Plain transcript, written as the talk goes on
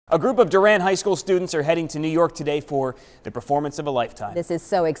A group of Durant High School students are heading to New York today for the performance of a lifetime. This is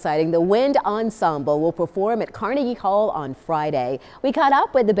so exciting. The Wind Ensemble will perform at Carnegie Hall on Friday. We caught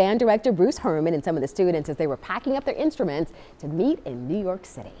up with the band director Bruce Herman and some of the students as they were packing up their instruments to meet in New York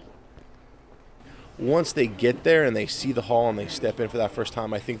City. Once they get there and they see the hall and they step in for that first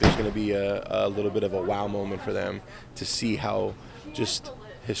time, I think there's going to be a little bit of a wow moment for them to see how just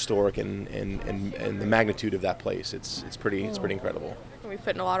historic and the magnitude of that place. It's pretty incredible. We've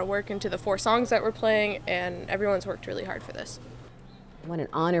put in a lot of work into the 4 songs that we're playing, and everyone's worked really hard for this. What an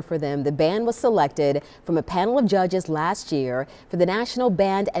honor for them. The band was selected from a panel of judges last year for the National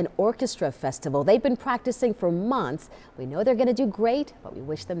Band and Orchestra Festival. They've been practicing for months. We know they're going to do great, but we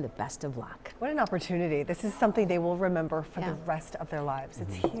wish them the best of luck. What an opportunity. This is something they will remember for the rest of their lives.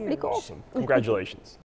 It's huge. Pretty cool. Congratulations.